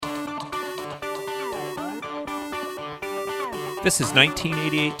This is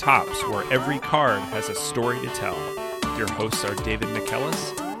 1988 Topps, where every card has a story to tell. Your hosts are David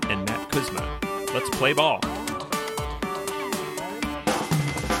McKellis and Matt Kuzma. Let's play ball.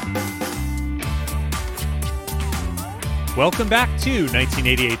 Welcome back to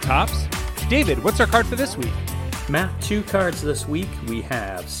 1988 Topps. David, what's our card for this week? Matt, two cards this week. We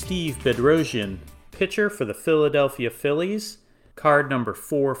have Steve Bedrosian, pitcher for the Philadelphia Phillies, card number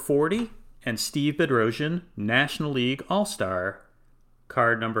 440, and Steve Bedrosian, National League All-Star,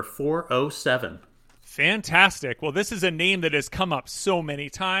 card number 407. Fantastic. Well, this is a name that has come up so many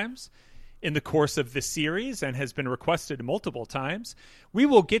times in the course of this series and has been requested multiple times. We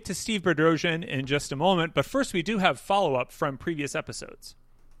will get to Steve Bedrosian in just a moment, but first we do have follow-up from previous episodes.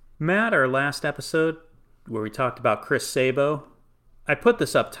 Matt, our last episode where we talked about Chris Sabo, I put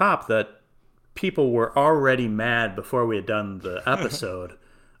this up top that people were already mad before we had done the episode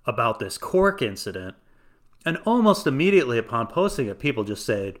about this cork incident, and almost immediately upon posting it, people just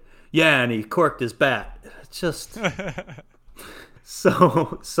said, yeah, and he corked his bat. It's just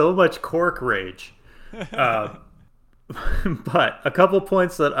so much cork rage. But a couple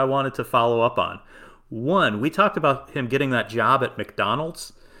points that I wanted to follow up on. One, we talked about him getting that job at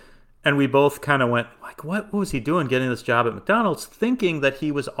McDonald's, and we both kind of went, like, what was he doing getting this job at McDonald's, thinking that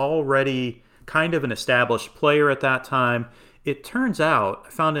he was already kind of an established player at that time. It turns out,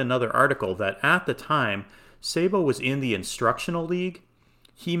 I found in another article, that at the time, Sabo was in the instructional league.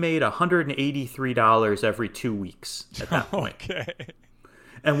 He made $183 every 2 weeks at that point. Okay.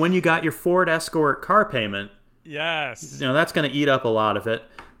 And when you got your Ford Escort car payment, yes, that's going to eat up a lot of it.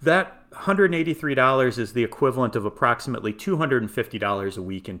 That $183 is the equivalent of approximately $250 a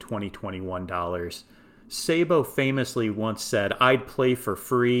week in 2021 dollars. Sabo famously once said, I'd play for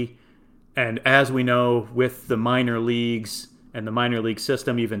free. And as we know, with the minor leagues and the minor league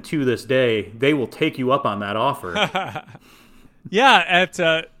system, even to this day, they will take you up on that offer. Yeah,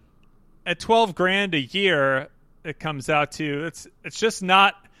 at 12 grand a year, it comes out to it's just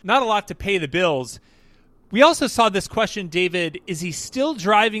not a lot to pay the bills. We also saw this question, David, is he still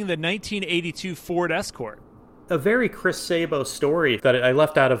driving the 1982 Ford Escort? A very Chris Sabo story that I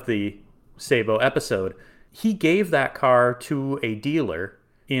left out of the Sabo episode. He gave that car to a dealer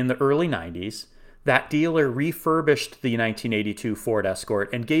in the early 90s. That dealer refurbished the 1982 Ford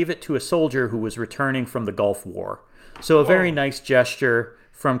Escort and gave it to a soldier who was returning from the Gulf War. So a very nice gesture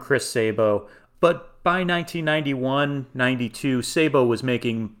from Chris Sabo. But by 1991-92, Sabo was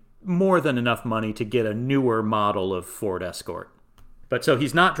making more than enough money to get a newer model of Ford Escort. But so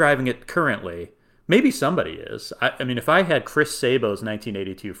he's not driving it currently. Maybe somebody is. I mean, if I had Chris Sabo's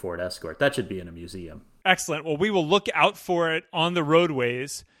 1982 Ford Escort, that should be in a museum. Excellent. Well, we will look out for it on the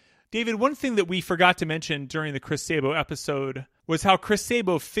roadways. David, one thing that we forgot to mention during the Chris Sabo episode was how Chris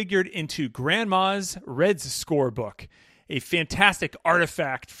Sabo figured into Grandma's Reds scorebook, a fantastic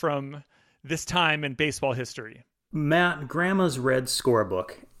artifact from this time in baseball history. Matt, Grandma's Reds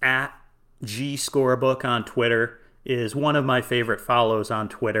scorebook, at G Scorebook on Twitter, is one of my favorite follows on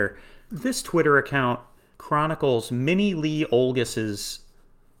Twitter. This Twitter account chronicles Minnie Lee Olgis's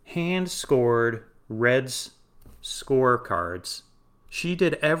hand-scored Reds scorecards. She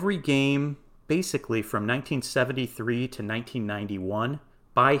did every game basically from 1973 to 1991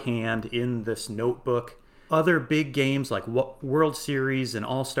 by hand in this notebook. Other big games like World Series and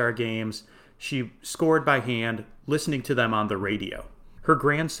All-Star games, she scored by hand, listening to them on the radio. Her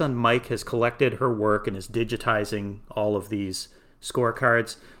grandson Mike has collected her work and is digitizing all of these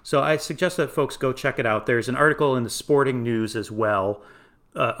scorecards. So I suggest that folks go check it out. There's an article in the Sporting News as well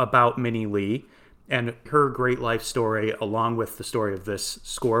about Minnie Lee and her great life story, along with the story of this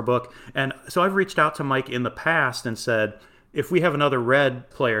scorebook. And so I've reached out to Mike in the past and said, if we have another Red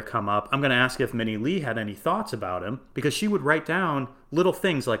player come up, I'm going to ask if Minnie Lee had any thoughts about him, because she would write down little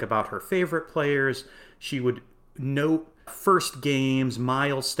things like about her favorite players. She would note first games,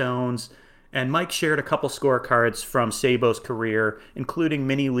 milestones, and Mike shared a couple scorecards from Sabo's career, including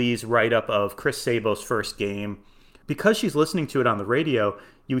Minnie Lee's write-up of Chris Sabo's first game. Because she's listening to it on the radio,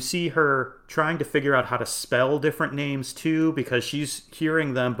 you see her trying to figure out how to spell different names too, because she's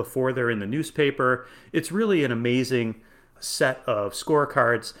hearing them before they're in the newspaper. It's really an amazing set of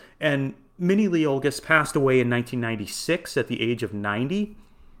scorecards. And Minnie Lee Olgis passed away in 1996 at the age of 90,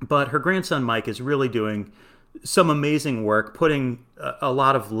 but her grandson Mike is really doing some amazing work, putting a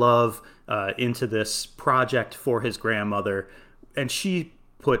lot of love into this project for his grandmother. And she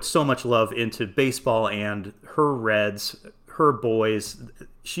put so much love into baseball and her Reds, her boys.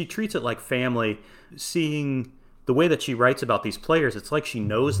 She treats it like family, seeing the way that she writes about these players, it's like she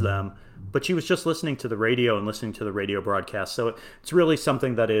knows them, but she was just listening to the radio and listening to the radio broadcast. So it's really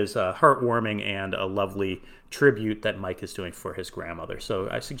something that is heartwarming and a lovely tribute that Mike is doing for his grandmother. So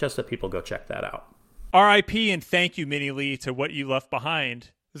I suggest that people go check that out. R.I.P. and thank you, Minnie Lee, to what you left behind.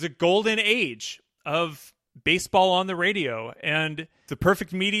 It was a golden age of baseball on the radio and the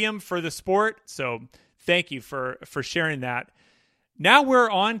perfect medium for the sport. So thank you for sharing that. Now we're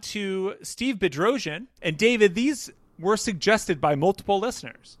on to Steve Bedrosian. And David, these were suggested by multiple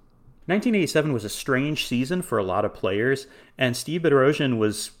listeners. 1987 was a strange season for a lot of players, and Steve Bedrosian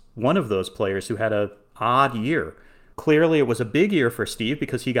was one of those players who had an odd year. Clearly, it was a big year for Steve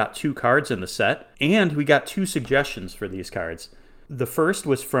because he got 2 cards in the set, and we got 2 suggestions for these cards. The first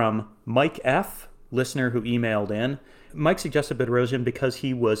was from Mike F., listener who emailed in. Mike suggested Bedrosian because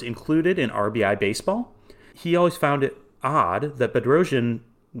he was included in RBI Baseball. He always found it odd that Bedrosian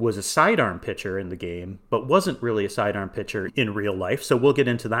was a sidearm pitcher in the game, but wasn't really a sidearm pitcher in real life. So we'll get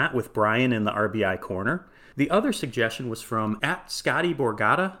into that with Brian in the RBI Corner. The other suggestion was from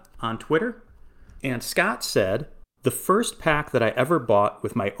 @ScottyBorgata on Twitter. And Scott said, the first pack that I ever bought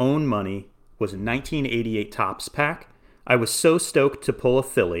with my own money was a 1988 Topps pack. I was so stoked to pull a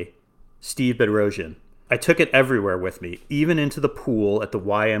Philly, Steve Bedrosian. I took it everywhere with me, even into the pool at the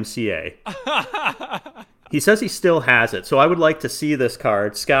YMCA. He says he still has it, so I would like to see this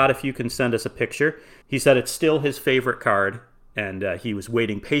card. Scott, if you can send us a picture. He said it's still his favorite card, and he was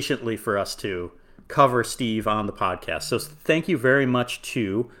waiting patiently for us to cover Steve on the podcast. So thank you very much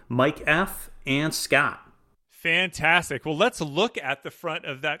to Mike F. and Scott. Fantastic. Well, let's look at the front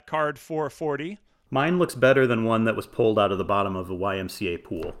of that card 440. Mine looks better than one that was pulled out of the bottom of a YMCA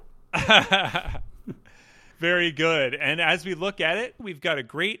pool. Very good. And as we look at it, we've got a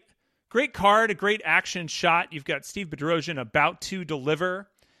great card, a great action shot. You've got Steve Bedrosian about to deliver.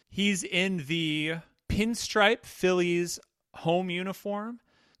 He's in the pinstripe Phillies home uniform.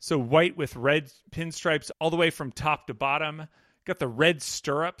 So white with red pinstripes all the way from top to bottom. Got the red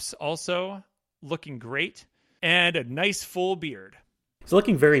stirrups also, looking great. And a nice full beard. He's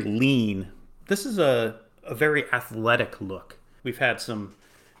looking very lean. This is a very athletic look. We've had some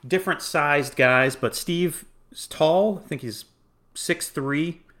different sized guys, but Steve is tall. I think he's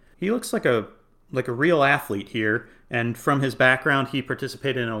 6'3". He looks like a real athlete here, and from his background, he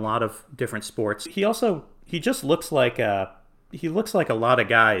participated in a lot of different sports. He just looks like a lot of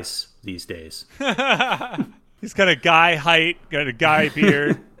guys these days. He's got a guy height, got a guy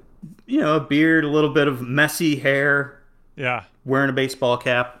beard. A beard, a little bit of messy hair. Yeah. Wearing a baseball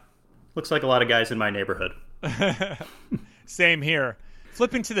cap. Looks like a lot of guys in my neighborhood. Same here.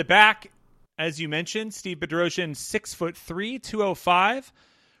 Flipping to the back, as you mentioned, Steve Bedrosian, 6'3", 205.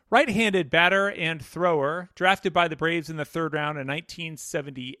 Right-handed batter and thrower, drafted by the Braves in the 3rd round in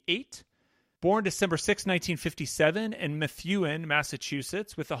 1978. Born December 6, 1957, in Methuen,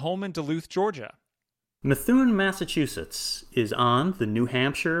 Massachusetts, with a home in Duluth, Georgia. Methuen, Massachusetts is on the New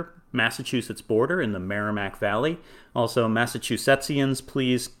Hampshire-Massachusetts border in the Merrimack Valley. Also, Massachusettsians,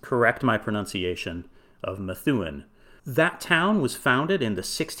 please correct my pronunciation of Methuen. That town was founded in the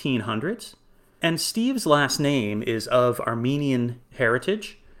 1600s, and Steve's last name is of Armenian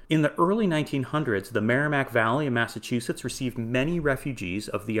heritage. In the early 1900s, the Merrimack Valley of Massachusetts received many refugees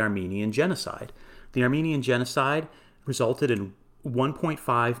of the Armenian Genocide. The Armenian Genocide resulted in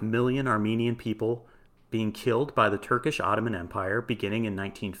 1.5 million Armenian people being killed by the Turkish Ottoman Empire beginning in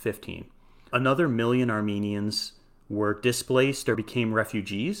 1915. Another million Armenians were displaced or became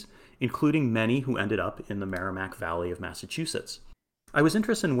refugees, including many who ended up in the Merrimack Valley of Massachusetts. I was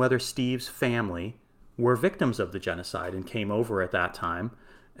interested in whether Steve's family were victims of the genocide and came over at that time,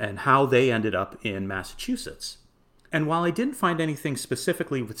 and how they ended up in Massachusetts. And while I didn't find anything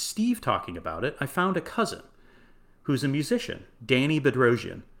specifically with Steve talking about it, I found a cousin who's a musician, Danny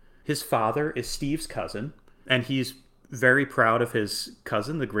Bedrosian. His father is Steve's cousin, and he's very proud of his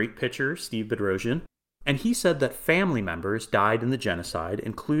cousin, the great pitcher, Steve Bedrosian. And he said that family members died in the genocide,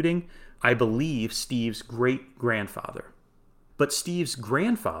 including, I believe, Steve's great-grandfather. But Steve's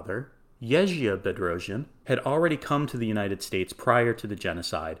grandfather, Yezia Bedrosian, had already come to the United States prior to the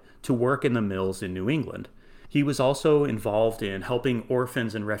genocide to work in the mills in New England. He was also involved in helping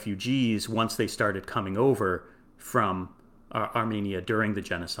orphans and refugees once they started coming over from Armenia during the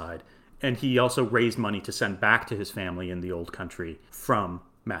genocide. And he also raised money to send back to his family in the old country from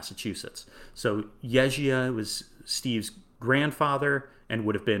Massachusetts. So Yezia was Steve's grandfather and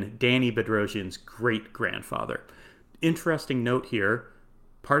would have been Danny Bedrosian's great-grandfather. Interesting note here,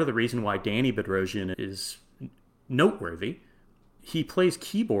 part of the reason why Danny Bedrosian is noteworthy, he plays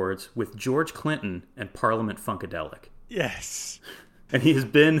keyboards with George Clinton and Parliament Funkadelic. Yes. and he has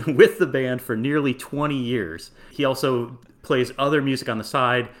been with the band for nearly 20 years. He also plays other music on the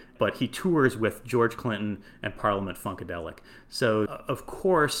side, but he tours with George Clinton and Parliament Funkadelic. So, of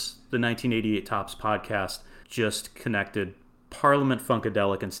course, the 1988 Tops podcast just connected Parliament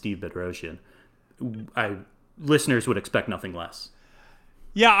Funkadelic and Steve Bedrosian. Listeners would expect nothing less.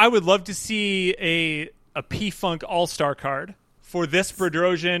 Yeah, I would love to see a P-Funk All-Star card for this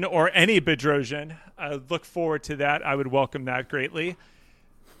Bedrosian or any Bedrosian. I look forward to that. I would welcome that greatly.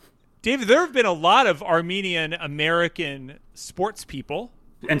 David, there have been a lot of Armenian American sports people.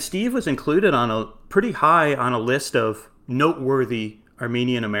 And Steve was included pretty high on a list of noteworthy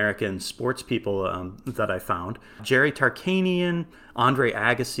Armenian American sports people that I found. Jerry Tarkanian, Andre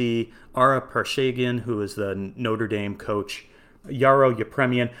Agassi, Ara Parshegian, who is the Notre Dame coach, Yaro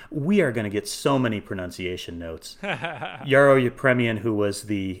Yepremian. We are going to get so many pronunciation notes. Yaro Yepremian, who was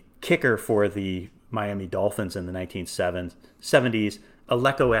the kicker for the Miami Dolphins in the 1970s.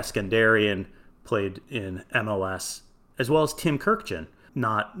 Aleko Eskandarian played in MLS, as well as Tim Kirkjian,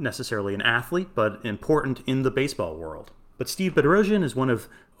 not necessarily an athlete, but important in the baseball world. But Steve Bedrosian is one of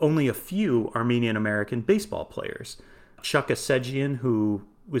only a few Armenian-American baseball players. Chuck Asegian, who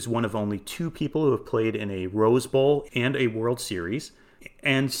was one of only two people who have played in a Rose Bowl and a World Series,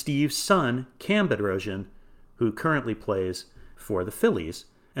 and Steve's son, Cam Bedrosian, who currently plays for the Phillies,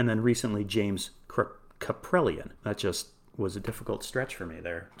 and then recently James Kaprelian. That just was a difficult stretch for me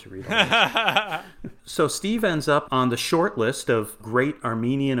there to read all this. So Steve ends up on the short list of great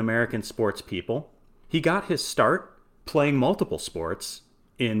Armenian-American sports people. He got his start playing multiple sports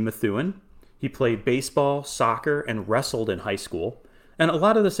in Methuen. He played baseball, soccer, and wrestled in high school. And a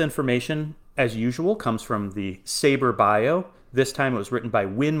lot of this information, as usual, comes from the Sabre bio. This time it was written by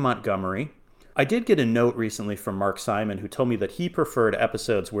Win Montgomery. I did get a note recently from Mark Simon, who told me that he preferred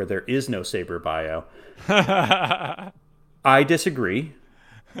episodes where there is no Sabre bio. I disagree,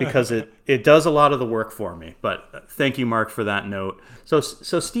 because it does a lot of the work for me. But thank you, Mark, for that note. So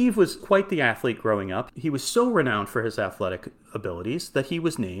Steve was quite the athlete growing up. He was so renowned for his athletic abilities that he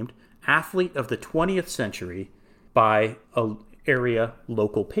was named Athlete of the 20th Century by a area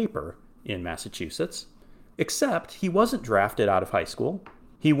local paper in Massachusetts. Except he wasn't drafted out of high school.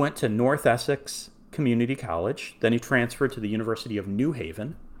 He went to North Essex Community College. Then he transferred to the University of New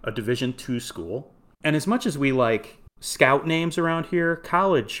Haven, a Division II school. And as much as we like scout names around here,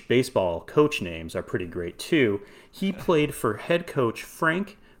 college baseball coach names are pretty great too. He played for head coach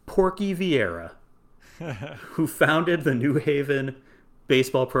Frank Porky Vieira, who founded the New Haven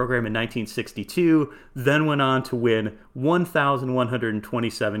baseball program in 1962, then went on to win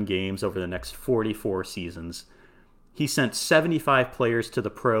 1,127 games over the next 44 seasons. He sent 75 players to the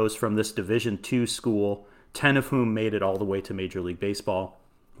pros from this Division II school, 10 of whom made it all the way to Major League Baseball.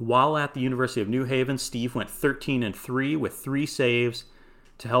 While at the University of New Haven, Steve went 13-3 with 3 saves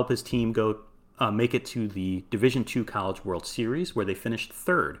to help his team make it to the Division II College World Series, where they finished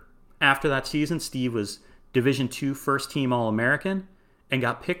 3rd. After that season, Steve was Division II first-team All-American and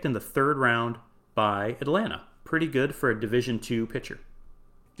got picked in the 3rd round by Atlanta. Pretty good for a Division II pitcher.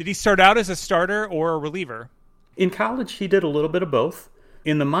 Did he start out as a starter or a reliever? In college, he did a little bit of both.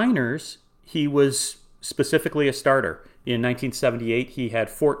 In the minors, he was specifically a starter. In 1978, he had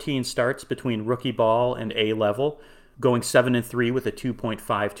 14 starts between rookie ball and A-level, going 7-3 with a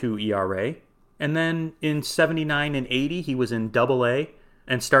 2.52 ERA. And then in 79 and 80, he was in Double-A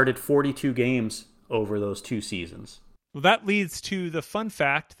and started 42 games over those 2 seasons. Well, that leads to the fun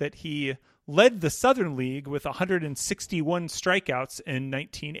fact that he led the Southern League with 161 strikeouts in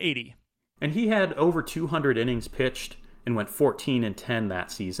 1980. And he had over 200 innings pitched and went 14-10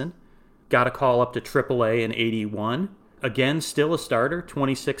 that season. Got a call up to AAA in 81. Again, still a starter,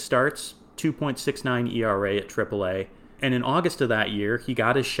 26 starts, 2.69 ERA at AAA. And in August of that year, he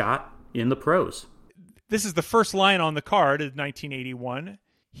got his shot in the pros. This is the first line on the card of 1981.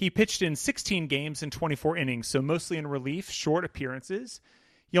 He pitched in 16 games and 24 innings, so mostly in relief, short appearances.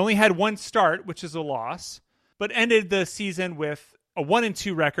 He only had 1 start, which is a loss, but ended the season with a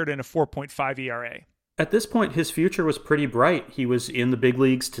 1-2 record and a 4.5 ERA. At this point, his future was pretty bright. He was in the big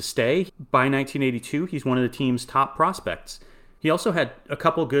leagues to stay. By 1982, he's one of the team's top prospects. He also had a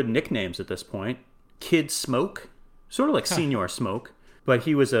couple good nicknames at this point. Kid Smoke, sort of like Senior Smoke, but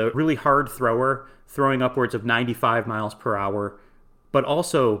he was a really hard thrower, throwing upwards of 95 miles per hour, but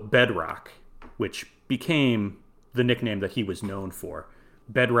also Bedrock, which became the nickname that he was known for.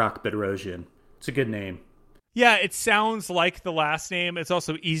 Bedrock Bedrosian. It's a good name. Yeah, it sounds like the last name. It's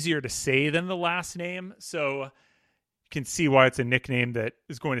also easier to say than the last name, so you can see why it's a nickname that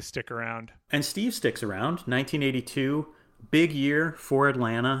is going to stick around. And Steve sticks around. 1982, big year for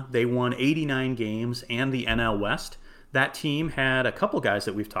Atlanta. They won 89 games and the NL West. That team had a couple guys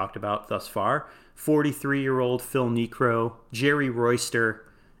that we've talked about thus far. 43-year-old Phil Niekro, Jerry Royster,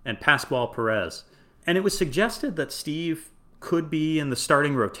 and Pascual Perez. And it was suggested that Steve could be in the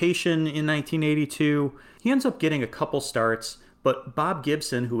starting rotation in 1982. He ends up getting a couple starts, but Bob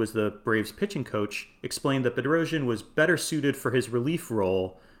Gibson, who was the Braves pitching coach, explained that Bedrosian was better suited for his relief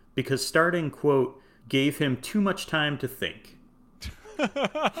role because starting, quote, gave him too much time to think.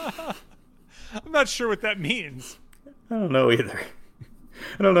 I'm not sure what that means. I don't know either.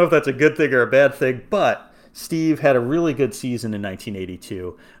 I don't know if that's a good thing or a bad thing, but Steve had a really good season in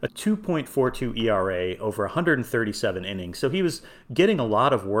 1982, a 2.42 ERA over 137 innings. So he was getting a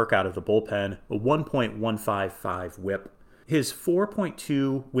lot of work out of the bullpen, a 1.155 whip. His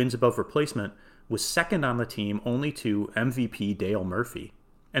 4.2 wins above replacement was second on the team only to MVP Dale Murphy.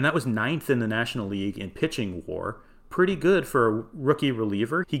 And that was ninth in the National League in pitching WAR. Pretty good for a rookie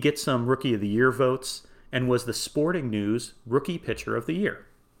reliever. He gets some Rookie of the Year votes and was the Sporting News Rookie Pitcher of the Year.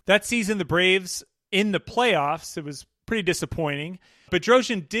 That season, the Braves in the playoffs, it was pretty disappointing.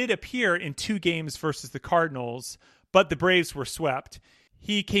 Bedrosian did appear in 2 games versus the Cardinals, but the Braves were swept.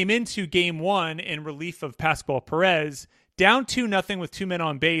 He came into Game 1 in relief of Pascual Perez, down 2-0 with 2 men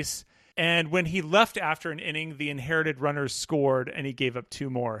on base, and when he left after an inning, the inherited runners scored, and he gave up 2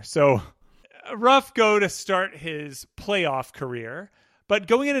 more. So a rough go to start his playoff career. But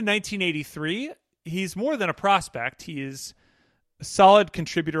going into 1983, he's more than a prospect. He is a solid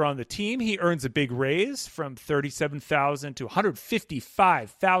contributor on the team. He earns a big raise from $37,000 to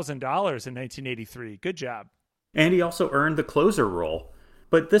 $155,000 in 1983. Good job. And he also earned the closer role.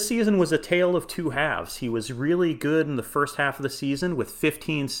 But this season was a tale of 2 halves. He was really good in the first half of the season with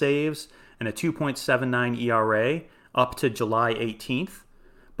 15 saves and a 2.79 ERA up to July 18th.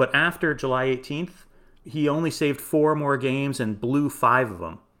 But after July 18th, he only saved 4 more games and blew 5 of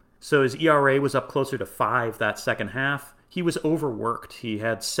them. So his ERA was up closer to 5 that second half. He was overworked. He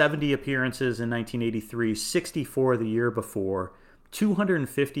had 70 appearances in 1983, 64 the year before,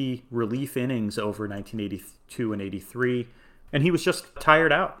 250 relief innings over 1982 and 83, and he was just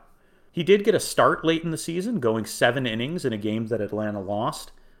tired out. He did get a start late in the season, going 7 innings in a game that Atlanta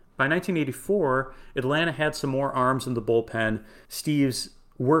lost. By 1984, Atlanta had some more arms in the bullpen. Steve's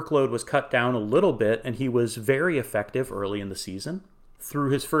workload was cut down a little bit, and he was very effective early in the season.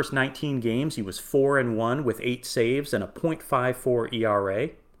 Through his first 19 games, he was 4-1 with 8 saves and a .54 ERA.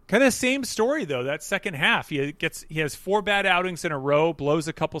 Kind of same story, though, that second half. He has 4 bad outings in a row, blows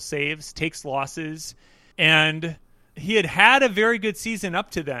a couple saves, takes losses, and he had a very good season up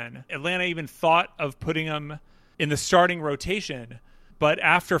to then. Atlanta even thought of putting him in the starting rotation, but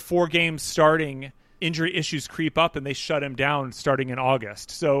after 4 games starting, injury issues creep up and they shut him down starting in August.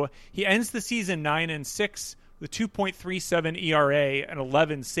 So he ends the season 9-6 with 2.37 ERA and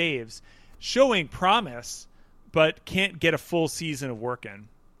 11 saves, showing promise, but can't get a full season of work in.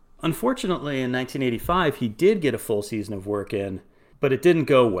 Unfortunately, in 1985, he did get a full season of work in, but it didn't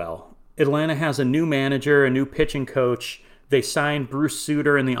go well. Atlanta has a new manager, a new pitching coach. They signed Bruce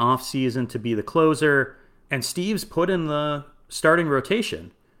Sutter in the offseason to be the closer, and Steve's put in the starting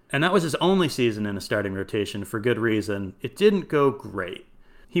rotation. And that was his only season in a starting rotation for good reason. It didn't go great.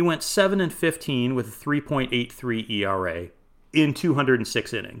 He went 7-15 with a 3.83 ERA in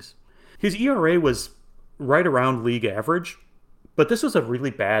 206 innings. His ERA was right around league average, but this was a really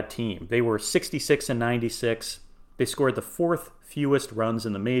bad team. They were 66-96. They scored the 4th fewest runs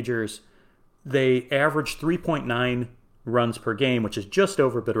in the majors. They averaged 3.9 runs per game, which is just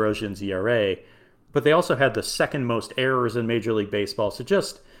over Bedrosian's ERA, but they also had the 2nd most errors in Major League Baseball, so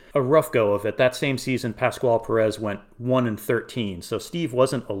just a rough go of it. That same season, Pascual Perez went 1-13, so Steve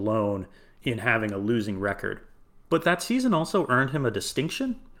wasn't alone in having a losing record. But that season also earned him a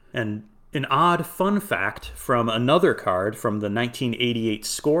distinction, and an odd fun fact from another card from the 1988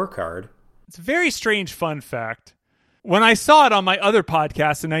 scorecard. It's a very strange fun fact. When I saw it on my other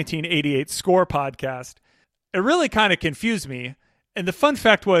podcast, the 1988 Score podcast, it really kind of confused me. And the fun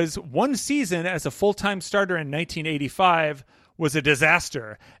fact was, one season as a full-time starter in 1985 was a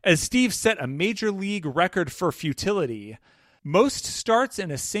disaster, as Steve set a major league record for futility. Most starts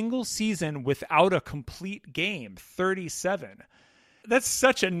in a single season without a complete game, 37. That's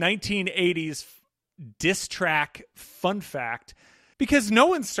such a 1980s diss track fun fact, because no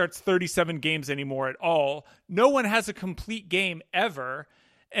one starts 37 games anymore at all. No one has a complete game ever.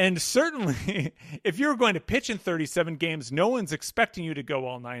 And certainly, if you're going to pitch in 37 games, no one's expecting you to go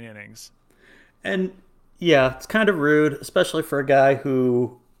all 9 innings. And yeah, it's kind of rude, especially for a guy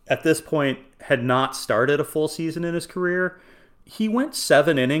who, at this point, had not started a full season in his career. He went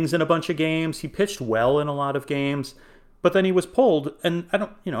 7 innings in a bunch of games. He pitched well in a lot of games, but then he was pulled. And I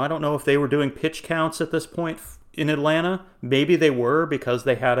don't know if they were doing pitch counts at this point in Atlanta. Maybe they were because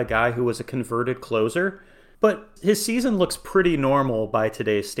they had a guy who was a converted closer. But his season looks pretty normal by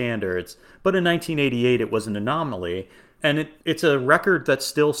today's standards. But in 1988, it was an anomaly. And it's a record that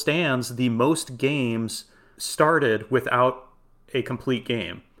still stands, the most games started without a complete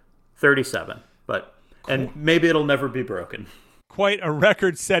game. 37. And maybe it'll never be broken. Quite a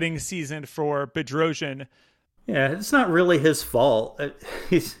record-setting season for Bedrosian. Yeah, it's not really his fault.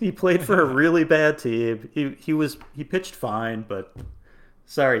 He played for a really bad team. He pitched fine, but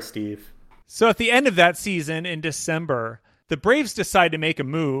sorry, Steve. So at the end of that season in December, the Braves decide to make a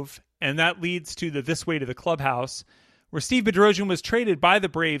move, and that leads to the This Way to the Clubhouse, where Steve Bedrosian was traded by the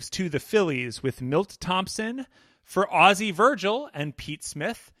Braves to the Phillies with Milt Thompson for Ozzie Virgil and Pete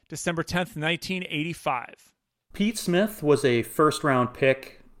Smith, December 10th, 1985. Pete Smith was a first-round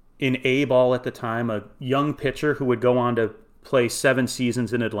pick in A-ball at the time, a young pitcher who would go on to play 7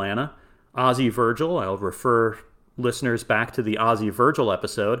 seasons in Atlanta. Ozzie Virgil, I'll refer listeners back to the Ozzie Virgil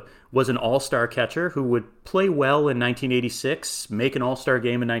episode, was an all-star catcher who would play well in 1986, make an all-star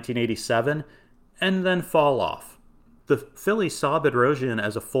game in 1987, and then fall off. The Phillies saw Bedrosian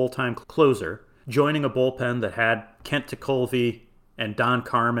as a full-time closer, joining a bullpen that had Kent Tekulve and Don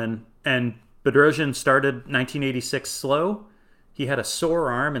Carmen, and Bedrosian started 1986 slow. He had a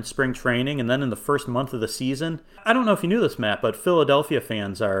sore arm in spring training, and then in the first month of the season, I don't know if you knew this, Matt, but Philadelphia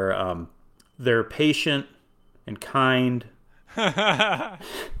fans are they're patient and kind.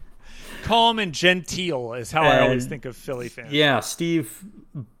 Calm and genteel is how I always think of Philly fans. Yeah, Steve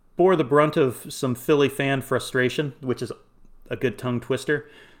bore the brunt of some Philly fan frustration, which is a good tongue twister.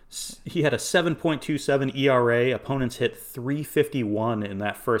 He had a 7.27 ERA. Opponents hit 351 in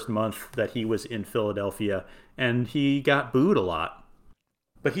that first month that he was in Philadelphia, and he got booed a lot.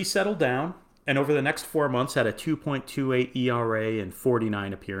 But he settled down, and over the next 4 months had a 2.28 ERA and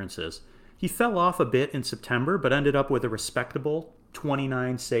 49 appearances. He fell off a bit in September, but ended up with a respectable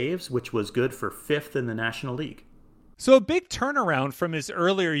 29 saves, which was good for 5th in the National League. So a big turnaround from his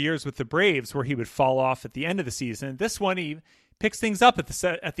earlier years with the Braves, where he would fall off at the end of the season. This one, he picks things up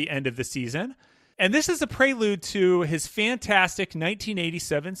at the end of the season. And this is a prelude to his fantastic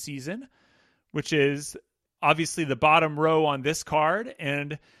 1987 season, which is obviously the bottom row on this card,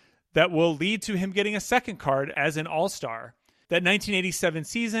 and that will lead to him getting a second card as an All-Star. That 1987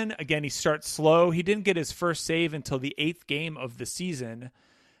 season, again, he starts slow. He didn't get his first save until the 8th game of the season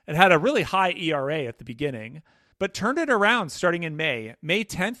and had a really high ERA at the beginning, but turned it around starting in May. May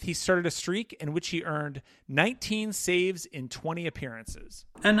 10th, he started a streak in which he earned 19 saves in 20 appearances.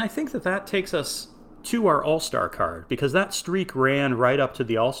 And I think that takes us to our All-Star card, because that streak ran right up to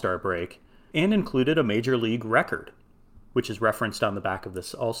the All-Star break and included a Major League record, which is referenced on the back of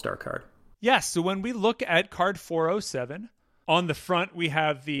this All-Star card. Yes, so when we look at card 407, on the front we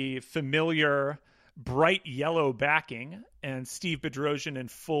have the familiar bright yellow backing and Steve Bedrosian in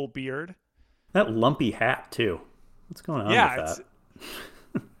full beard. That lumpy hat, too. What's going on with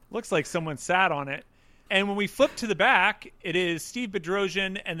that? Looks like someone sat on it. And when we flip to the back, it is Steve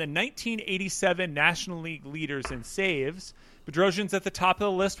Bedrosian and the 1987 National League leaders in saves. Bedrosian's at the top of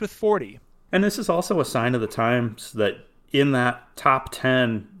the list with 40. And this is also a sign of the times that in that top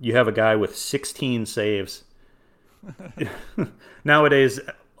 10, you have a guy with 16 saves. Nowadays,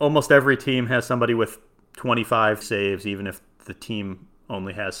 almost every team has somebody with 25 saves, even if the team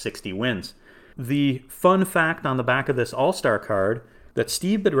only has 60 wins. The fun fact on the back of this All-Star card, that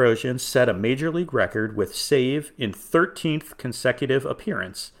Steve Bedrosian set a Major League record with save in 13th consecutive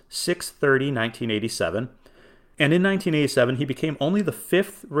appearance, 6/30/1987. And in 1987, he became only the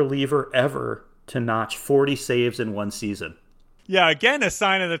 5th reliever ever to notch 40 saves in one season. Yeah, again, a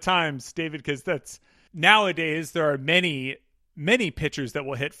sign of the times, David, because that's nowadays there are many pitchers that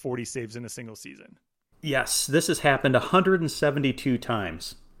will hit 40 saves in a single season. Yes, this has happened 172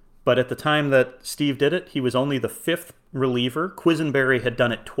 times. But at the time that Steve did it, he was only the 5th reliever. Quisenberry had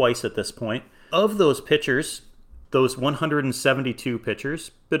done it twice at this point. Of those pitchers, those 172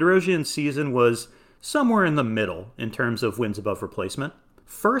 pitchers, Bedrosian's season was somewhere in the middle in terms of wins above replacement.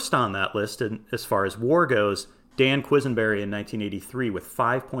 First on that list, and as far as WAR goes, Dan Quisenberry in 1983 with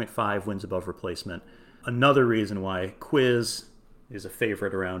 5.5 wins above replacement. Another reason why Quiz is a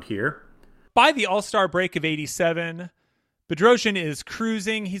favorite around here. By the All-Star break of 87, Bedrosian is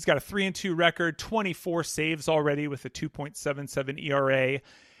cruising. He's got a 3-2 record, 24 saves already with a 2.77 ERA,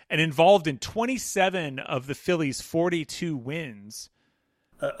 and involved in 27 of the Phillies' 42 wins.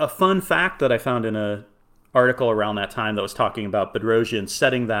 A fun fact that I found in an article around that time that was talking about Bedrosian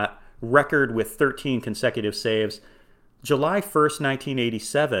setting that record with 13 consecutive saves. July 1st,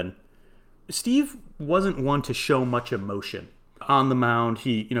 1987, Steve wasn't one to show much emotion on the mound.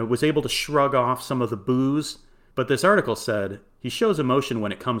 He, was able to shrug off some of the boos But this article said he shows emotion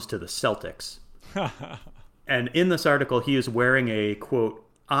when it comes to the Celtics. And in this article, he is wearing a, quote,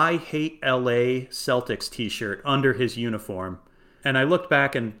 "I hate LA Celtics t-shirt under his uniform." And I looked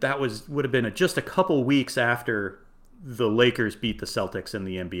back, and that would have been just a couple weeks after the Lakers beat the Celtics in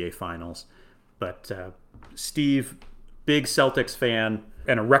the NBA Finals. But Steve, big Celtics fan,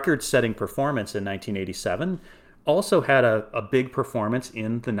 and a record-setting performance in 1987, also had a big performance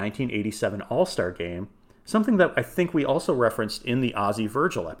in the 1987 All-Star Game, something that I think we also referenced in the Ozzie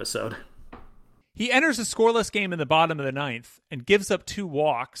Virgil episode. He enters a scoreless game in the bottom of the ninth and gives up 2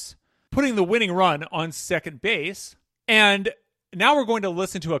 walks, putting the winning run on second base. And now we're going to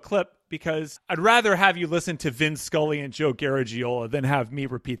listen to a clip because I'd rather have you listen to Vin Scully and Joe Garagiola than have me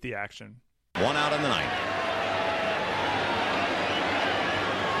repeat the action. 1 out in the ninth.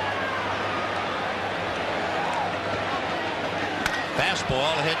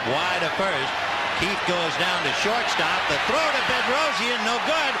 Fastball hit wide at first. Keith goes down to shortstop. The throw to Bedrosian, no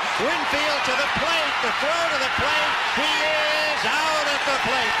good. Winfield to the plate. The throw to the plate. He is out at the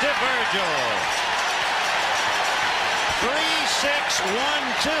plate to Virgil.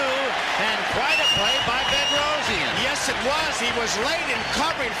 3-6-1-2, and quite a play by Bedrosian. Yes, it was. He was late in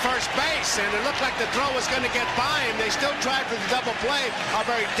covering first base, and it looked like the throw was going to get by him. They still tried for the double play, a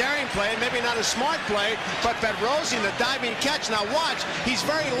very daring play, maybe not a smart play, but Bedrosian, the diving catch. Now watch, he's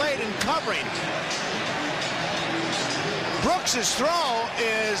very late in covering. Brooks's throw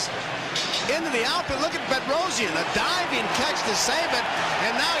is into the outfield. Look at Bedrosian, a diving catch to save it,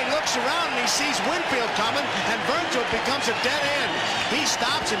 and now he looks around and he sees Winfield coming, and Virgil becomes a dead end. He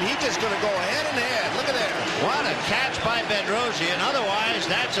stops him. He's just going to go head and head. Look at there. What a catch by Bedrosian. Otherwise,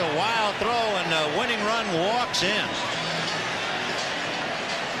 that's a wild throw, and the winning run walks in.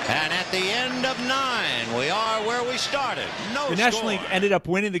 And at the end of 9, we are where we started. The National League ended up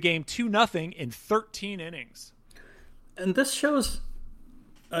winning the game 2-0 in 13 innings. And this shows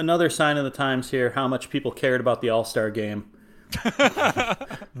another sign of the times here, how much people cared about the All-Star game.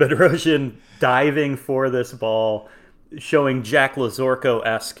 Bedrosian diving for this ball, showing Jack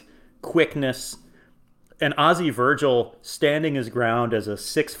Lazorko-esque quickness, and Ozzie Virgil standing his ground as a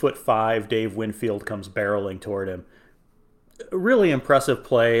 6'5" Dave Winfield comes barreling toward him. A really impressive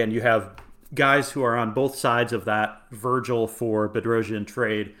play, and you have guys who are on both sides of that Virgil for Bedrosian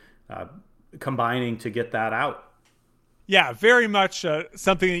trade combining to get that out. Yeah, very much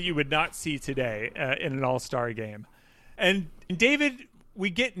something that you would not see today in an all-star game. And David, we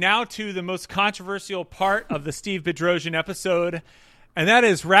get now to the most controversial part of the Steve Bedrosian episode, and that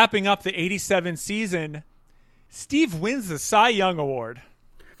is wrapping up the 87 season. Steve wins the Cy Young Award.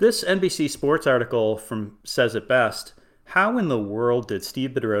 This NBC Sports article from says it best. How in the world did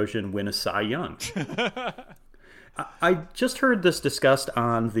Steve Bedrosian win a Cy Young? I just heard this discussed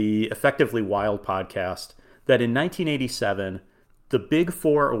on the Effectively Wild podcast, that in 1987, the Big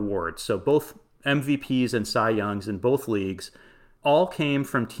Four awards, so both MVPs and Cy Youngs in both leagues, all came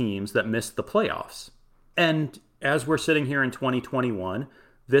from teams that missed the playoffs. And as we're sitting here in 2021,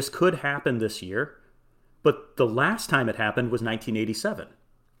 this could happen this year, but the last time it happened was 1987.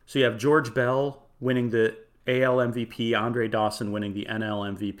 So you have George Bell winning the AL MVP, Andre Dawson winning the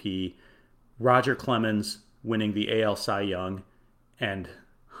NL MVP, Roger Clemens winning the AL Cy Young, and,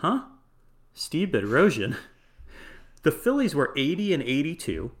 Steve Bedrosian. The Phillies were 80 and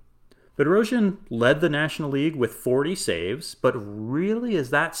 82. Bedrosian led the National League with 40 saves, but really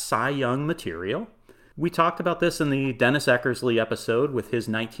is that Cy Young material? We talked about this in the Dennis Eckersley episode with his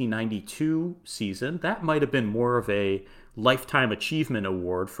 1992 season. That might have been more of a Lifetime Achievement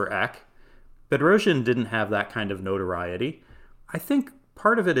Award for Eck. Bedrosian didn't have that kind of notoriety. I think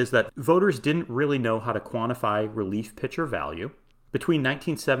part of it is that voters didn't really know how to quantify relief pitcher value. Between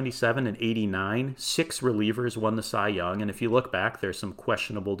 1977 and 89, 6 relievers won the Cy Young, and if you look back, there's some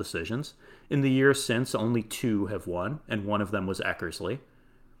questionable decisions. In the years since, only 2 have won, and one of them was Eckersley.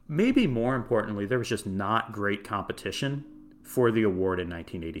 Maybe more importantly, there was just not great competition for the award in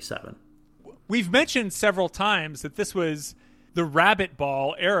 1987. We've mentioned several times that this was the rabbit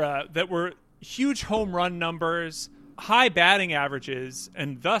ball era, that were huge home run numbers, high batting averages,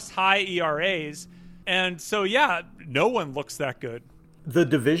 and thus high ERAs. And so, yeah, no one looks that good. The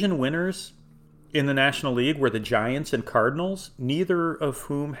division winners in the National League were the Giants and Cardinals, neither of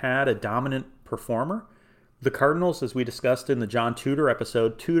whom had a dominant performer. The Cardinals, as we discussed in the John Tudor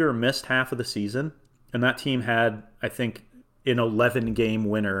episode, Tudor missed half of the season, and that team had, I think, an 11-game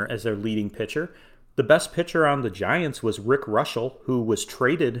winner as their leading pitcher. The best pitcher on the Giants was Rick Russell, who was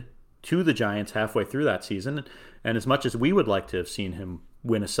traded to the Giants halfway through that season. And as much as we would like to have seen him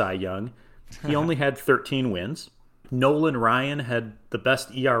win a Cy Young, he only had 13 wins. Nolan Ryan had the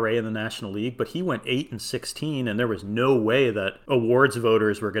best ERA in the National League, but he went 8-16, and there was no way that awards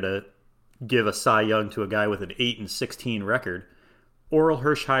voters were going to give a Cy Young to a guy with an 8-16 record. Orel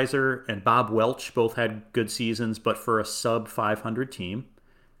Hershiser and Bob Welch both had good seasons, but for a sub-500 team.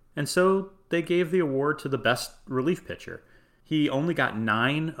 And so they gave the award to the best relief pitcher. He only got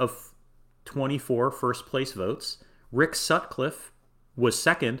 9 of 24 first-place votes. Rick Sutcliffe was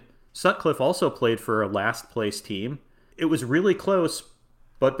second. Sutcliffe also played for a last-place team. It was really close,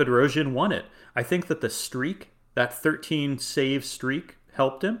 but Bedrosian won it. I think that the streak, that 13-save streak,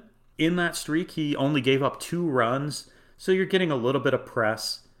 helped him. In that streak, he only gave up 2 runs, so you're getting a little bit of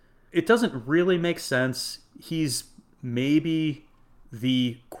press. It doesn't really make sense. He's maybe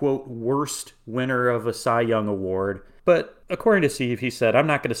the, quote, worst winner of a Cy Young award. But according to Steve, he said, I'm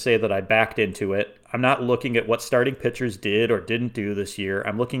not going to say that I backed into it. I'm not looking at what starting pitchers did or didn't do this year.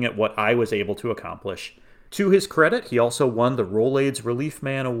 I'm looking at what I was able to accomplish. To his credit, he also won the Rolaids Relief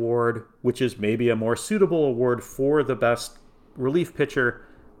Man Award, which is maybe a more suitable award for the best relief pitcher.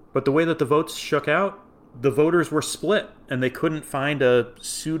 But the way that the votes shook out, the voters were split, and they couldn't find a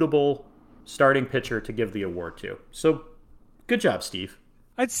suitable starting pitcher to give the award to. So, good job, Steve.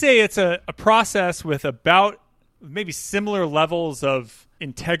 I'd say it's a process with about maybe similar levels of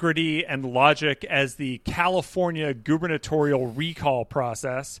integrity and logic as the California gubernatorial recall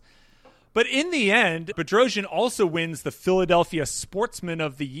process. But in the end, Bedrosian also wins the Philadelphia Sportsman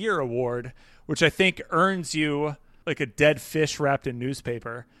of the Year award, which I think earns you like a dead fish wrapped in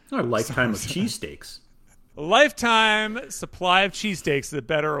newspaper. A lifetime of cheesesteaks. A lifetime supply of cheesesteaks is a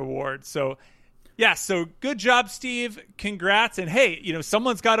better award. So, yeah, so good job, Steve. Congrats. And hey,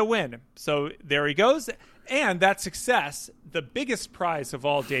 someone's got to win. So there he goes. And that success, the biggest prize of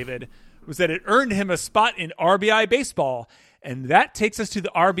all, David, was that it earned him a spot in RBI Baseball. And that takes us to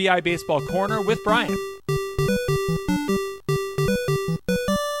the RBI Baseball Corner with Brian.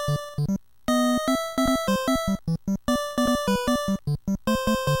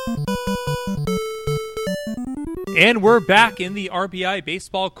 And we're back in the RBI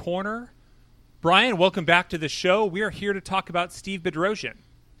Baseball Corner. Brian, welcome back to the show. We are here to talk about Steve Bedrosian.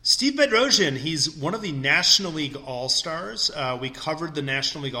 Steve Bedrosian, he's one of the National League All-Stars. We covered the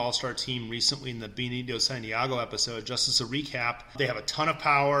National League All-Star team recently in the Benito Santiago episode. Just as a recap, they have a ton of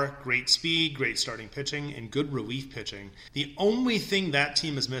power, great speed, great starting pitching, and good relief pitching. The only thing that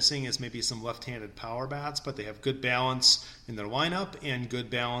team is missing is maybe some left-handed power bats, but they have good balance in their lineup and good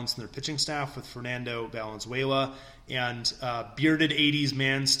balance in their pitching staff with Fernando Valenzuela and bearded 80s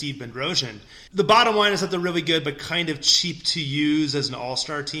man Steve Bedrosian. The bottom line is that they're really good, but kind of cheap to use as an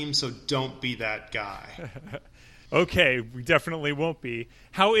all-star team, so don't be that guy. Okay, we definitely won't be.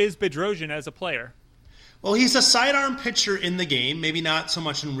 How is Bedrosian as a player? Well, he's a sidearm pitcher in the game, maybe not so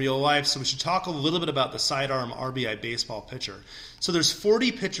much in real life, so we should talk a little bit about the sidearm RBI Baseball pitcher. So there's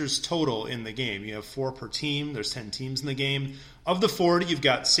 40 pitchers total in the game. You have 4 per team. There's 10 teams in the game. Of the 40, you've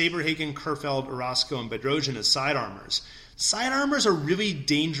got Saberhagen, Kerfeld, Orozco, and Bedrosian as sidearmers. Sidearmers are really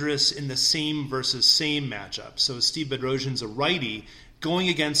dangerous in the same versus same matchup. So Steve Bedrosian's a righty going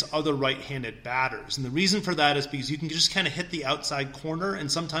against other right-handed batters. And the reason for that is because you can just kind of hit the outside corner,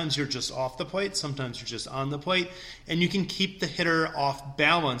 and sometimes you're just off the plate, sometimes you're just on the plate, and you can keep the hitter off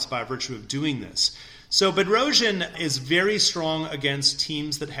balance by virtue of doing this. So Bedrosian is very strong against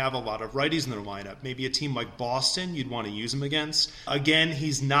teams that have a lot of righties in their lineup. Maybe a team like Boston, you'd want to use him against. Again,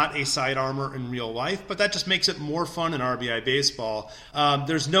 he's not a side armor in real life, but that just makes it more fun in RBI baseball.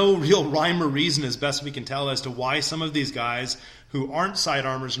 There's no real rhyme or reason, as best we can tell, as to why some of these guys who aren't side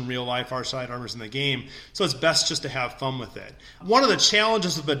armors in real life are side armors in the game, so it's best just to have fun with it. One of the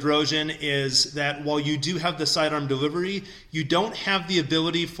challenges of Bedrosian is that while you do have the sidearm delivery, you don't have the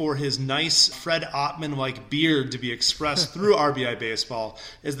ability for his nice Fred Ottman-like beard to be expressed through RBI baseball,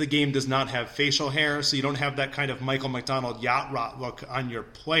 as the game does not have facial hair, so you don't have that kind of Michael McDonald yacht rot look on your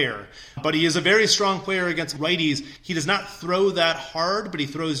player. But he is a very strong player against righties. He does not throw that hard, but he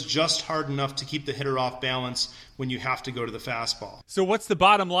throws just hard enough to keep the hitter off balance when you have to go to the fastball. So what's the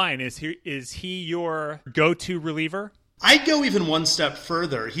bottom line? Is he your go-to reliever? I'd go even one step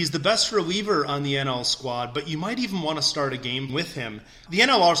further. He's the best reliever on the NL squad, but you might even want to start a game with him. The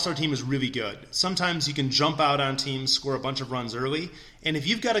NL All-Star team is really good. Sometimes you can jump out on teams, score a bunch of runs early, and if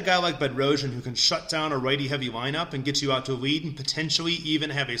you've got a guy like Bedrosian who can shut down a righty-heavy lineup and get you out to a lead and potentially even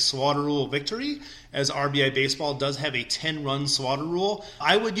have a slaughter rule victory, as RBI Baseball does have a 10-run slaughter rule,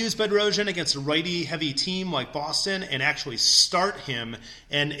 I would use Bedrosian against a righty-heavy team like Boston and actually start him,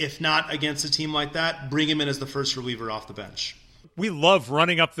 and if not against a team like that, bring him in as the first reliever off the bench. We love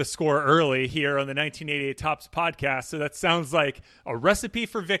running up the score early here on the 1988 Topps podcast, so that sounds like a recipe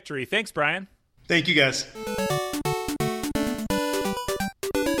for victory. Thanks, Brian. Thank you, guys.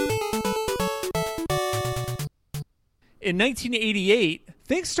 In 1988,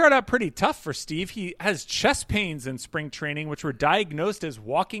 things start out pretty tough for Steve. He has chest pains in spring training, which were diagnosed as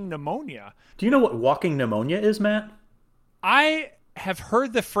walking pneumonia. Do you know what walking pneumonia is, Matt? I have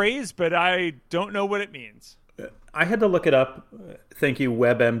heard the phrase, but I don't know what it means. I had to look it up. Thank you,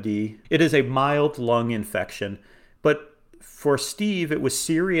 WebMD. It is a mild lung infection, but for Steve, it was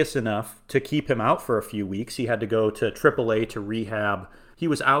serious enough to keep him out for a few weeks. He had to go to AAA to rehab. He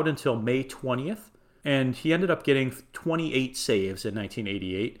was out until May 20th. And he ended up getting 28 saves in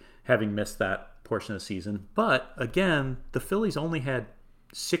 1988, having missed that portion of the season. But again, the Phillies only had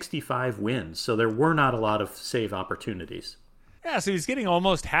 65 wins, so there were not a lot of save opportunities. Yeah, so he's getting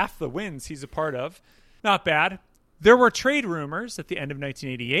almost half the wins he's a part of. Not bad. There were trade rumors at the end of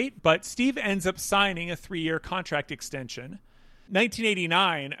 1988, but Steve ends up signing a 3-year contract extension.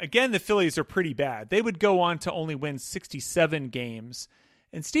 1989, again, the Phillies are pretty bad. They would go on to only win 67 games.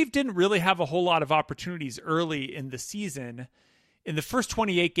 And Steve didn't really have a whole lot of opportunities early in the season. In the first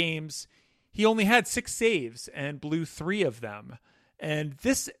 28 games, he only had 6 saves and blew 3 of them. And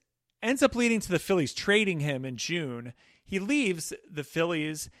this ends up leading to the Phillies trading him in June. He leaves the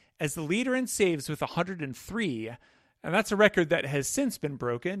Phillies as the leader in saves with 103. And that's a record that has since been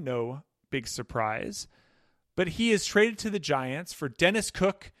broken. No big surprise. But he is traded to the Giants for Dennis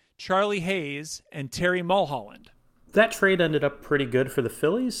Cook, Charlie Hayes, and Terry Mulholland. That trade ended up pretty good for the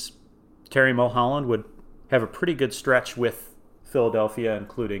Phillies. Terry Mulholland would have a pretty good stretch with Philadelphia,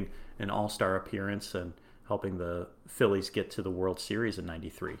 including an all-star appearance and helping the Phillies get to the World Series in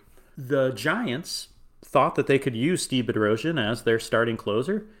 '93. The Giants thought that they could use Steve Bedrosian as their starting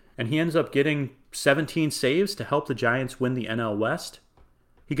closer, and he ends up getting 17 saves to help the Giants win the NL West.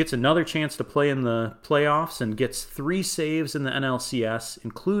 He gets another chance to play in the playoffs and gets 3 saves in the NLCS,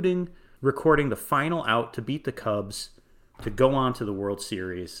 including recording the final out to beat the Cubs to go on to the World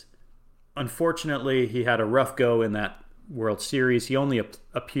Series. Unfortunately, he had a rough go in that World Series. He only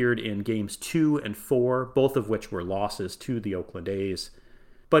appeared in games 2 and 4, both of which were losses to the Oakland A's.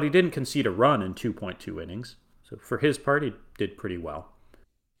 But he didn't concede a run in 2.2 innings. So for his part, he did pretty well.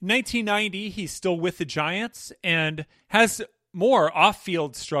 1990, he's still with the Giants and has more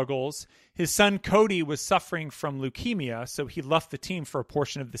off-field struggles. His son Cody was suffering from leukemia, so he left the team for a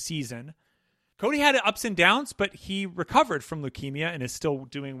portion of the season. Cody had ups and downs, but he recovered from leukemia and is still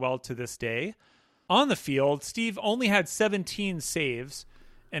doing well to this day. On the field, Steve only had 17 saves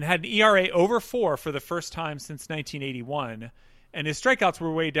and had an ERA over 4 for the first time since 1981, and his strikeouts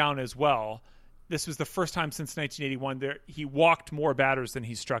were way down as well. This was the first time since 1981 that he walked more batters than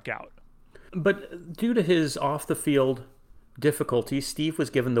he struck out. But due to his off-the-field difficulties, Steve was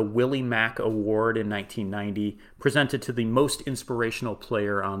given the Willie Mack Award in 1990, presented to the most inspirational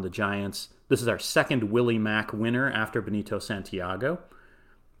player on the Giants. This is our second Willie Mack winner after Benito Santiago.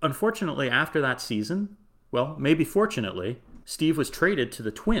 Unfortunately, after that season, well, maybe fortunately, Steve was traded to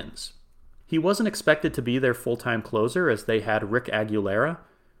the Twins. He wasn't expected to be their full-time closer as they had Rick Aguilera,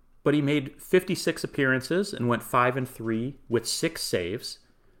 but he made 56 appearances and went 5-3 with 6 saves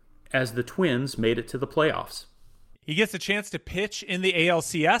as the Twins made it to the playoffs. He gets a chance to pitch in the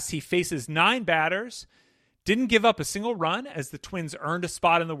ALCS. He faces 9 batters, didn't give up a single run as the Twins earned a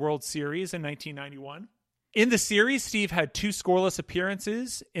spot in the World Series in 1991. In the series, Steve had 2 scoreless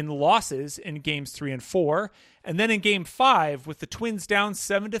appearances in losses in games 3 and 4. And then in game 5, with the Twins down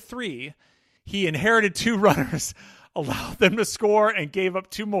 7-3, he inherited 2 runners, allowed them to score, and gave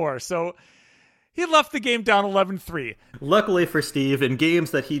up 2 more. So he left the game down 11-3. Luckily for Steve, in games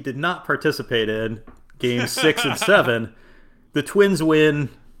that he did not participate in, games 6 and 7, the Twins win.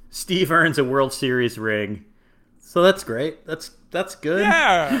 Steve earns a World Series ring. So that's great. That's good.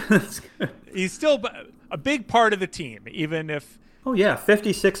 Yeah. That's good. He's still a big part of the team, even if... Oh, yeah.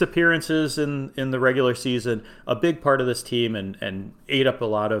 56 appearances in the regular season. A big part of this team and ate up a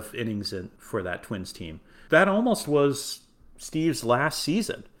lot of innings for that Twins team. That almost was Steve's last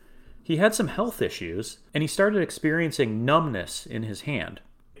season. He had some health issues, and he started experiencing numbness in his hand.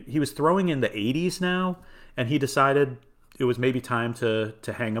 He was throwing in the 80s now, and he decided it was maybe time to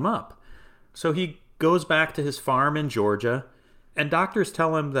hang him up. So he goes back to his farm in Georgia, and doctors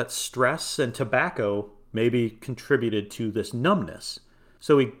tell him that stress and tobacco maybe contributed to this numbness.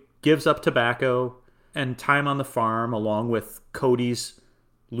 So he gives up tobacco and time on the farm, along with Cody's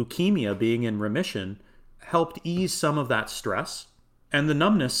leukemia being in remission, helped ease some of that stress, and the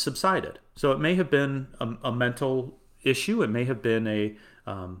numbness subsided. So it may have been a mental issue. It may have been a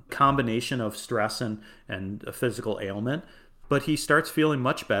combination of stress and a physical ailment, but he starts feeling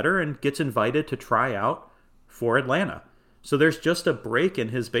much better and gets invited to try out for Atlanta. So there's just a break in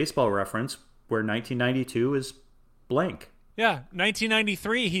his baseball reference where 1992 is blank. Yeah,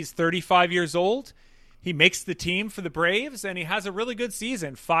 1993, he's 35 years old. He makes the team for the Braves, and he has a really good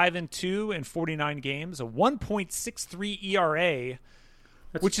season, 5-2 in 49 games, a 1.63 ERA,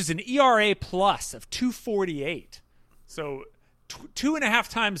 which is an ERA plus of 2.48. So 2.5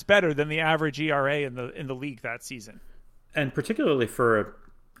 times better than the average ERA in the league that season. And particularly for a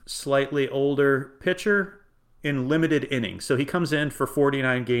slightly older pitcher in limited innings. So he comes in for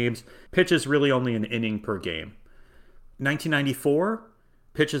 49 games, pitches really only an inning per game. 1994,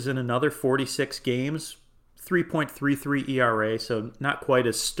 pitches in another 46 games, 3.33 ERA, so not quite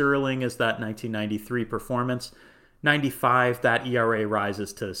as sterling as that 1993 performance. 95, that ERA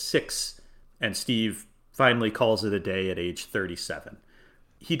rises to 6, and Steve finally calls it a day at age 37.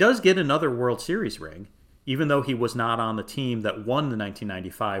 He does get another World Series ring, even though he was not on the team that won the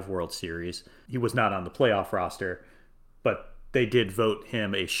 1995 World Series. He was not on the playoff roster, but they did vote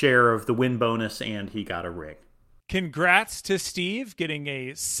him a share of the win bonus, and he got a ring. Congrats to Steve getting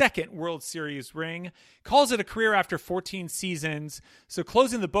a second World Series ring. Calls it a career after 14 seasons. So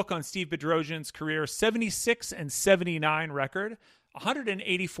closing the book on Steve Bedrosian's career, 76-79 record,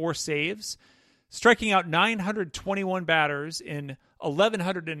 184 saves, striking out 921 batters in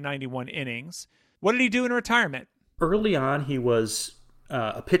 1,191 innings. What did he do in retirement? Early on, he was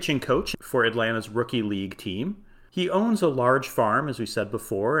a pitching coach for Atlanta's rookie league team. He owns a large farm, as we said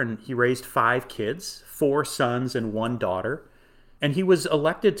before, and he raised 5 kids, 4 sons and 1 daughter. And he was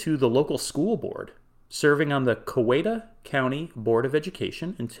elected to the local school board, serving on the Coweta County Board of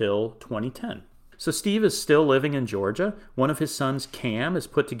Education until 2010. So Steve is still living in Georgia. One of his sons, Cam, has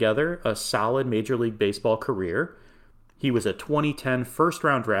put together a solid Major League Baseball career. He was a 2010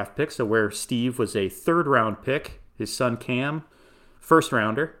 first-round draft pick, so where Steve was a third-round pick, his son Cam,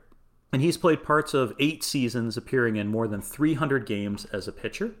 first-rounder. And he's played parts of 8 seasons, appearing in more than 300 games as a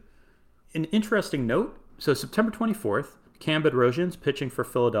pitcher. An interesting note, so September 24th, Cam Bedrosian's pitching for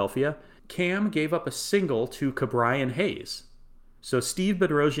Philadelphia. Cam gave up a single to Ke'Bryan Hayes. So Steve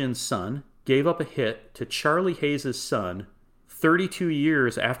Bedrosian's son gave up a hit to Charlie Hayes' son 32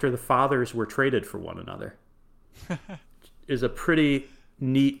 years after the fathers were traded for one another. Is a pretty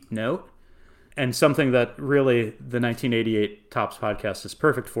neat note, and something that really the 1988 Topps podcast is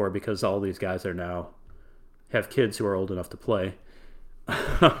perfect for, because all these guys are now have kids who are old enough to play.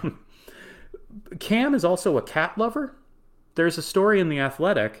 Cam is also a cat lover. There's a story in The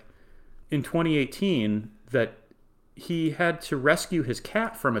Athletic in 2018 that he had to rescue his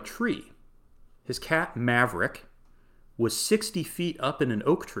cat from a tree. His cat, Maverick, was 60 feet up in an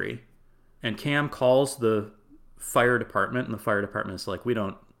oak tree, and Cam calls the fire department, and the fire department is like, we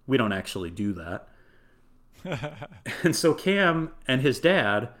don't actually do that. And so Cam and his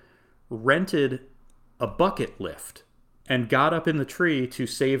dad rented a bucket lift and got up in the tree to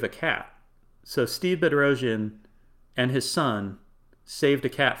save a cat. So Steve Bedrosian and his son saved a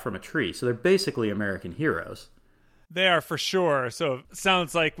cat from a tree. So they're basically American heroes. They are, for sure. So it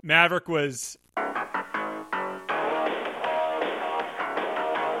sounds like Maverick was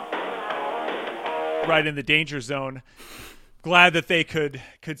right in the danger zone. Glad that they could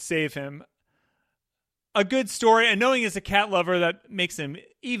save him. A good story, and knowing he's a cat lover, that makes him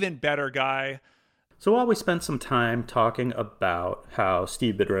even better guy. So while we spent some time talking about how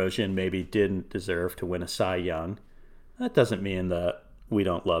Steve Bedrosian maybe didn't deserve to win a Cy Young, that doesn't mean that we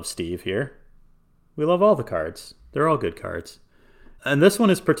don't love Steve here. We love all the cards. They're all good cards. And this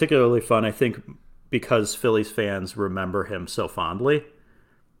one is particularly fun, I think, because Phillies fans remember him so fondly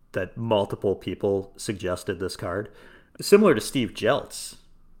that multiple people suggested this card. Similar to Steve Jeltz.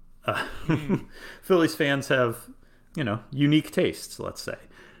 Phillies fans have, unique tastes, let's say.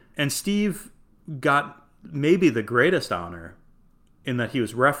 And Steve got maybe the greatest honor in that he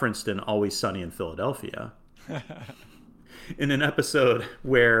was referenced in Always Sunny in Philadelphia. In an episode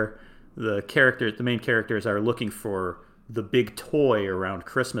where the main characters are looking for the big toy around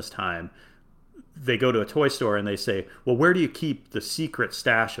Christmas time, they go to a toy store and they say, well, where do you keep the secret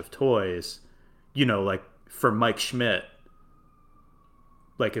stash of toys? Like for Mike Schmidt.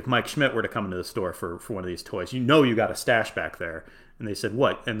 Like if Mike Schmidt were to come into the store for one of these toys, you got a stash back there. And they said,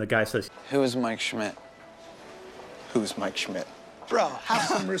 what? And the guy says, who is Mike Schmidt? Who's Mike Schmidt? Bro, have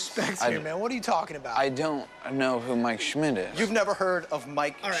some respect here, man. What are you talking about? I don't know who Mike Schmidt is. You've never heard of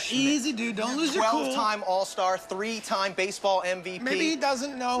Mike All right, Schmidt? easy, dude. Don't lose your cool. 12-time All-Star, 3-time baseball MVP. Maybe he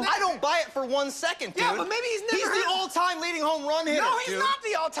doesn't know. I don't buy it for 1 second, dude. Yeah, but maybe he's never He's heard the all-time leading home run hitter, No, he's dude. not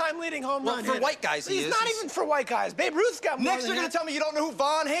the all-time leading home run for hitter. white guys, he He's is. not even for white guys. Babe Ruth's got more Next, than you're going him. to tell me you don't know who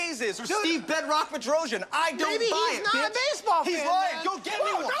Von Hayes is or Dude, Steve Bedrock Bedrosian. I don't Maybe buy he's it, not a bitch. baseball He's fan, lying. man. Go get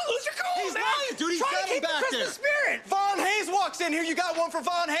me Whoa, one. don't lose your cool, He's man. lying, dude. He's Try got to him keep the back Christmas there. spirit. Von Hayes walks in here. You got one for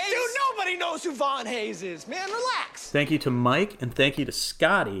Von Hayes? Dude, nobody knows who Von Hayes is, man. Relax. thank you to Mike and thank you to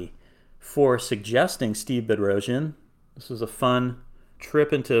Scotty for suggesting Steve Bedrosian. This was a fun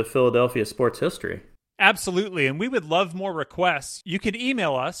trip into Philadelphia sports history. Absolutely, and we would love more requests. You can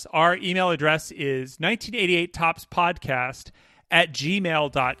email us. Our email address is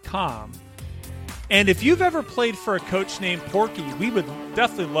 1988topspodcast@gmail.com. And if you've ever played for a coach named Porky, we would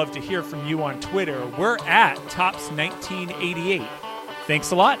definitely love to hear from you on Twitter. We're at Tops1988.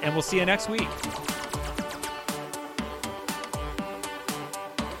 Thanks a lot, and we'll see you next week.